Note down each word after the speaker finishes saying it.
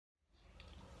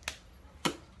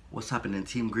What's happening,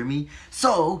 Team Grimmie?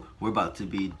 So, we're about to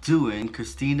be doing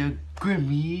Christina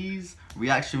Grimmie's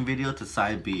reaction video to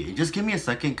Side B. And just give me a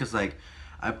second, because, like,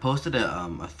 I posted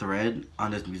a thread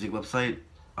on this music website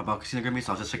about Christina Grimmie,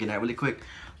 so I was just checking that really quick.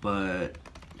 But,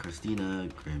 Christina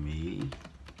Grimmie,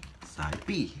 Side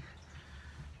B.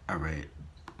 Alright.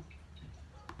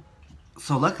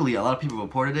 So luckily, a lot of people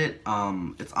reported it.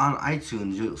 It's on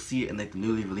iTunes. You'll see it in like the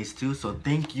newly released too. So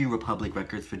thank you, Republic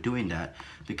Records, for doing that,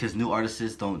 because new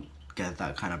artists don't get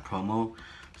that kind of promo.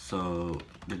 So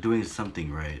they're doing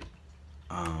something right.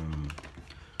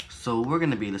 So we're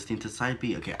gonna be listening to Side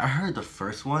B. Okay, I heard the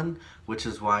first one, which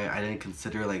is why I didn't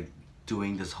consider like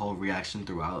doing this whole reaction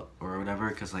throughout or whatever.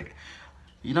 Cause like,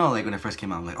 you know, like when it first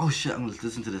came out, I'm like, oh shit, I'm gonna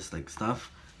listen to this like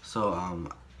stuff. So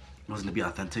it wasn't to be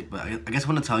authentic, but I guess I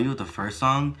want to tell you the first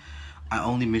song, I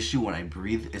Only Miss You When I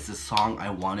Breathe, is the song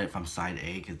I wanted from Side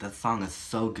A, because that song is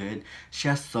so good. She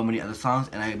has so many other songs,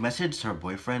 and I messaged her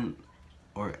boyfriend,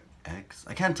 or ex,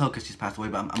 I can't tell because she's passed away,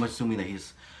 but I'm assuming that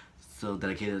he's still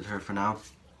dedicated to her for now.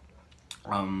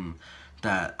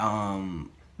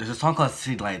 There's a song called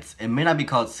City Lights. It may not be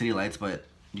called City Lights, but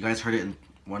you guys heard it in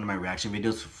one of my reaction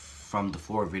videos from the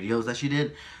 4 videos that she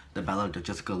did, the Ballad of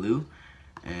Jessica Liu,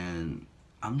 and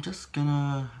I'm just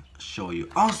gonna show you.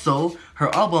 Also, her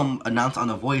album announced on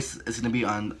The Voice is gonna be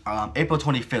on April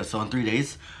 25th, so in 3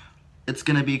 days. It's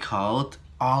gonna be called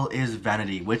All Is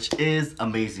Vanity, which is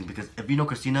amazing, because if you know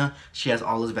Christina, she has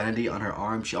All Is Vanity on her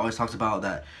arm. She always talks about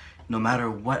that no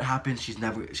matter what happens, she's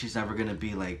never gonna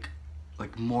be like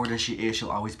more than she is.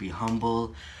 She'll always be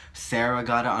humble. Sarah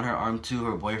got it on her arm too,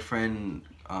 her boyfriend.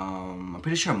 I'm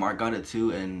pretty sure Mark got it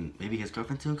too, and maybe his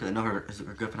girlfriend too, because I know her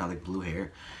girlfriend had like blue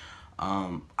hair.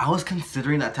 I was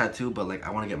considering that tattoo, but like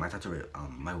I want to get my tattoo,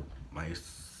 my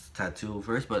tattoo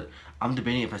first. But I'm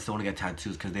debating if I still want to get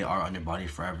tattoos, because they are on your body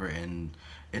forever, and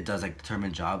it does like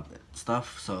determine job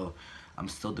stuff. So I'm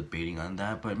still debating on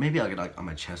that. But maybe I'll get like on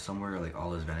my chest somewhere, like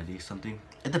All Is Vanity something.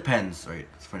 It depends, right?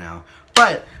 For now.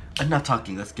 But enough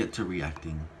talking. Let's get to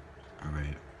reacting. All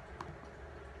right.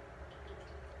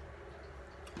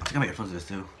 I think I my earphones to this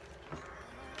too.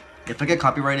 If I get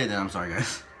copyrighted, then I'm sorry,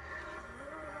 guys.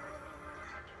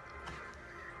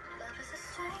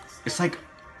 It's like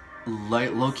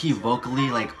low-key vocally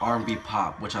like R&B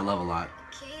pop, which I love a lot.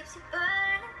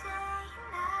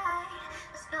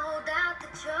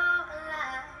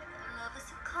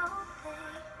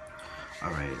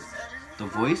 Alright, The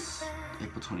Voice,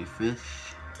 April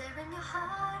 25th.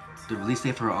 The release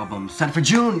date for her album set for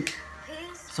June!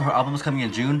 So her album is coming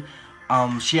in June.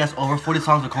 She has over 40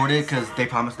 songs recorded, because they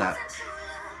promised that.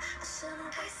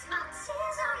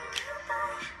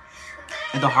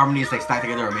 And the harmonies like stacked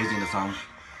together are amazing in the song.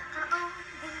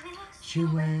 You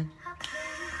went,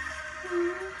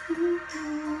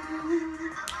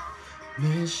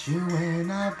 miss you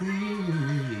when I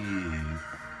breathe.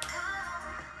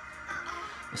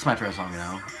 This is my favorite song, you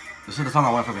know. This is the song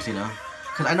I want for Christina,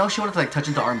 because I know she wanted to like touch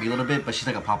into R&B a little bit, but she's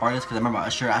like a pop artist. Because I remember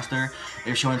Usher asked her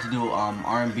if she wanted to do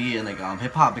R&B and like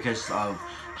hip hop, because of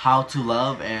How to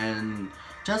Love and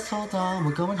Just Hold On,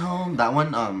 We're Going Home. That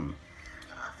one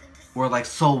were like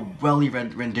so well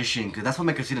rendition, because that's what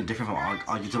makes Christina different from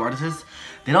all YouTube artists.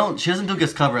 She doesn't do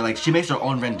just cover, like she makes her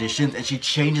own renditions, and she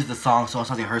changes the song so it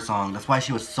sounds like her song. That's why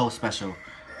she was so special.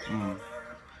 And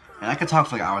I could talk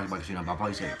for like hours about Christina, but I'll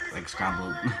probably say like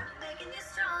scrambled.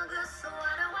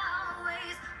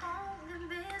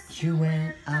 You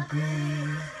when I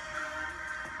breathe,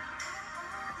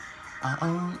 I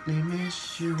only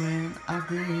miss you when I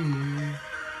breathe.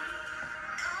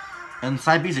 And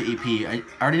Side B's an EP. I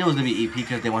already knew it was gonna be EP,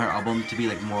 because they want her album to be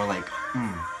like more like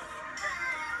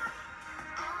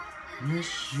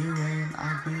miss you when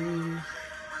I breathe.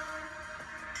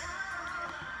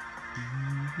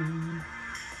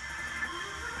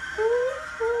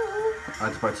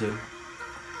 That's part 2.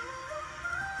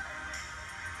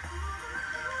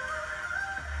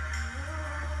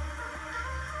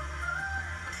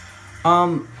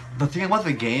 The thing about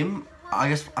the game, I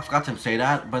guess I forgot to say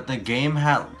that, but the game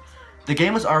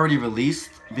was already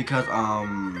released, because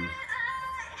sorry,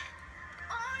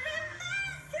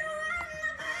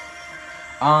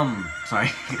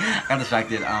 I got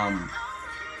distracted.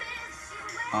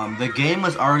 The game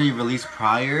was already released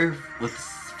prior with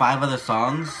 5 other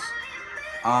songs.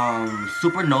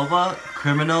 Supernova,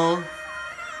 Criminal,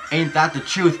 Ain't That the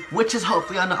Truth, which is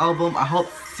hopefully on the album. I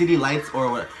hope City Lights or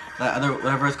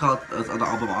whatever it's called is on the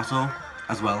album also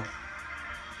as well.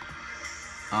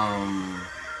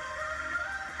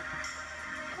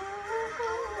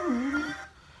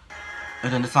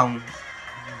 And then the song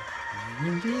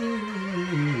Invisible,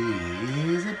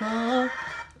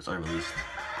 it's already released.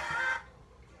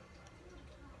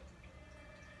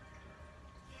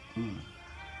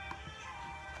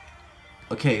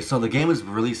 Okay, so the game was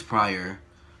released prior,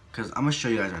 cause I'm gonna show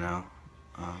you guys right now.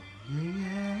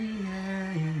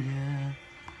 Yeah.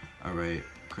 All right,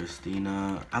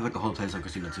 Christina. I have like a whole playlist of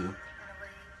Christina too.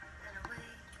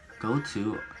 Go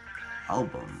to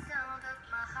album.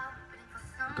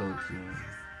 Go to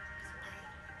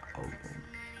album.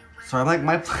 Sorry, like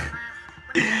my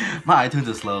my iTunes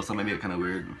is slow, so maybe it's kind of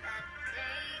weird.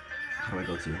 How do I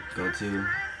go to? Go to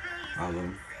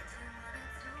album.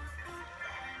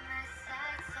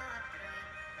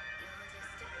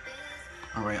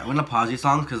 Alright, I'm gonna pause these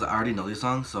songs because I already know these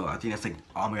songs, so I think that's like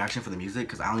all my reaction for the music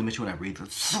because I only miss you when I breathe.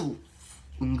 It's so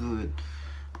good.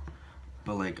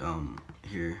 But like,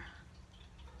 here.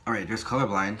 Alright, there's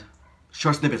Colorblind.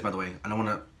 Short snippets, by the way. I don't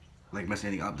wanna like mess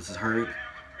anything up. This is her.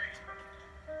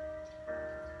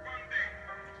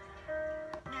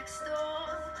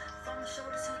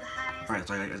 Alright,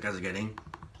 so you guys are getting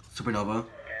Supernova.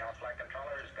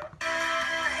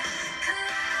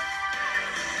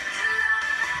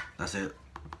 That's it.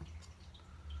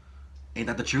 Ain't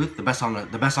That the Truth? The best song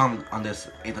on this.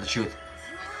 Ain't That the Truth?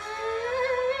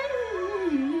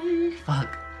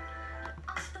 Fuck.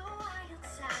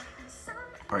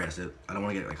 Alright, that's it. I don't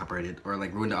want to get like copyrighted or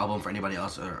like ruin the album for anybody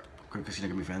else or Christina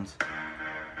Grimmie fans.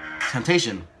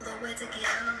 Temptation.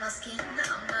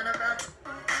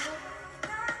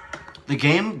 The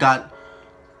game got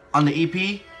on the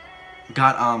EP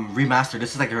got remastered.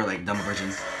 This is like her like demo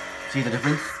version. See the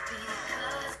difference?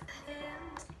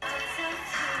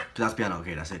 That's piano.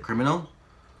 Okay, that's it. Criminal.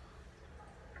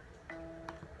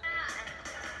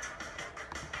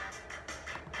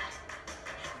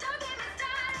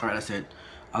 Alright, that's it.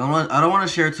 I don't want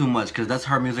to share too much because that's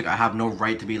her music. I have no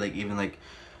right to be like even like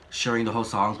sharing the whole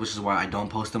songs, which is why I don't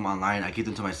post them online. I keep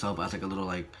them to myself as like a little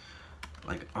like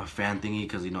a fan thingy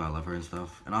because you know I love her and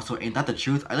stuff. And also, Ain't That the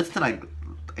Truth? I listen to like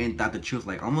Ain't That the Truth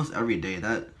like almost every day.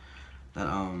 That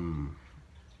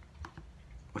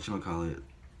whatchamacallit?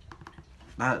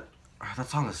 That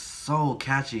song is so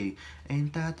catchy.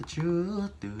 Ain't that the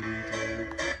truth?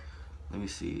 Let me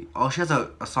see. Oh, she has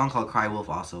a song called Cry Wolf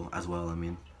also as well. I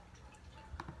mean,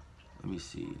 let me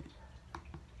see.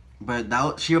 But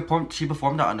that she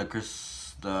performed that on the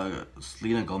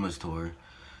Selena Gomez tour.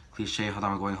 Cliche, Hold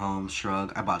On, We're Going Home,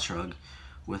 Shrug. I bought Shrug.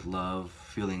 With Love,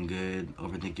 Feeling Good,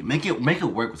 Overthinking. Make it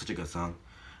work with such a good song.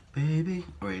 Baby.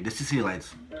 Oh wait, this is City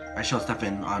Lights. I showed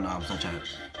Stefan on Snapchat.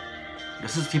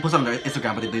 This is he posted on their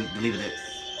Instagram, but they deleted it.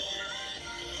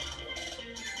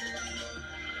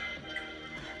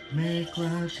 Make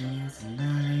love to you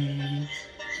tonight,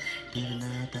 living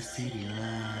at the city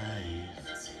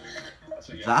lights.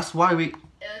 That's why we. Yeah,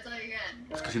 that's all you get.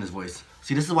 It's Christina's voice.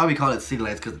 See, this is why we call it City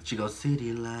Lights, because she goes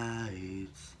City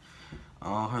Lights.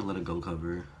 Oh, her Let It Go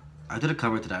cover. I did a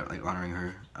cover to that, like honoring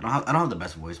her. I don't have the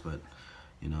best voice, but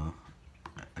you know,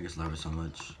 I just love her so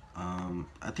much.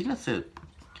 I think that's it.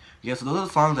 Yeah, so those are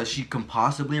the songs that she can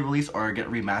possibly release or get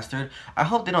remastered. I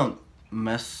hope they don't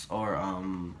mess or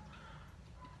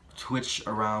twitch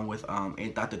around with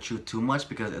Ain't That the Truth too much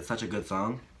because it's such a good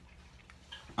song.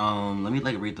 Let me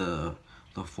like read the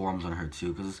forums on her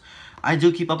too, because I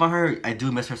do keep up on her. I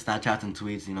do miss her Snapchats and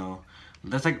tweets, you know.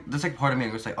 There's like part of me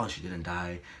that's like, oh, she didn't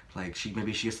die. Like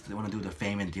maybe she just didn't want to do the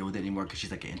fame and deal with it anymore because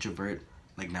she's like an introvert,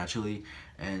 like naturally,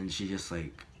 and she just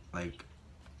like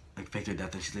faked her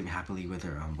death and she's living happily with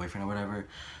her boyfriend or whatever.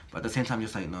 But at the same time,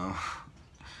 just like no,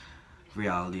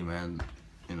 reality, man.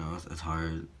 You know, it's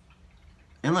hard.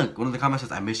 And look, one of the comments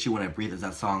says, "I Miss You When I Breathe" is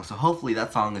that song. So hopefully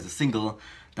that song is a single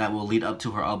that will lead up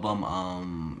to her album,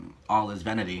 All Is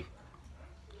Vanity.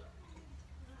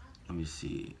 Let me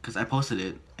see, because I posted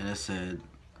it and it said,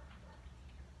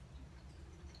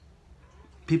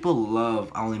 people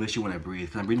love I Only Miss You When I Breathe,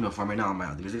 because I'm reading the form right now on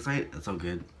my music site. It's so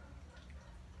good.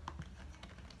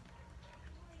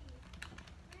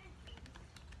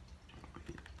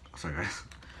 Sorry guys.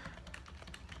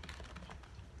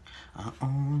 I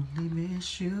only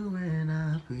miss you when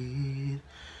I breathe.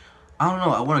 I don't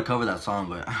know, I want to cover that song,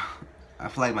 but I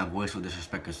feel like my voice will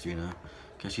disrespect Christina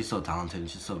because she's so talented and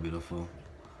she's so beautiful.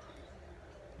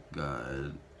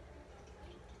 God.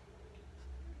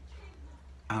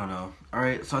 I don't know.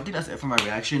 Alright, so I think that's it for my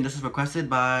reaction. This is requested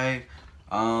by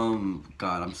God,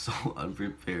 I'm so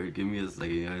unprepared. Give me a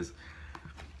second, guys.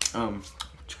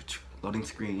 Loading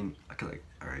screen. I could like,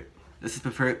 alright. This is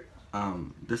preferred.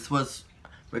 This was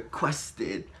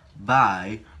requested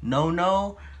by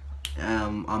No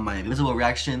on my invisible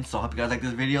reaction. So I hope you guys like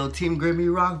this video. Team Grimmie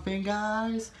rock thing,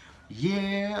 guys.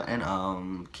 Yeah,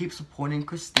 and keep supporting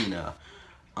Christina.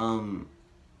 I'm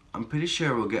pretty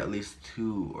sure we'll get at least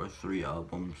 2 or 3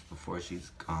 albums before she's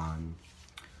gone.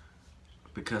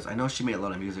 because I know she made a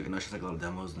lot of music. I know she's like a lot of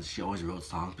demos, and she always wrote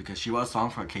songs because she wrote a song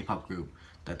for a K-pop group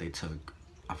that they took.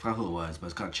 I forgot who it was, but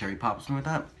it's called Cherry Pop or something like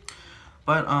that.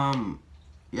 But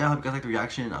yeah, I hope you guys like the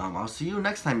reaction. I'll see you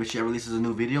next time if she ever releases a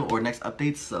new video or next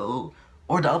updates. So,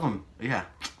 or the album. Yeah.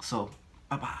 So,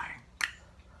 bye bye.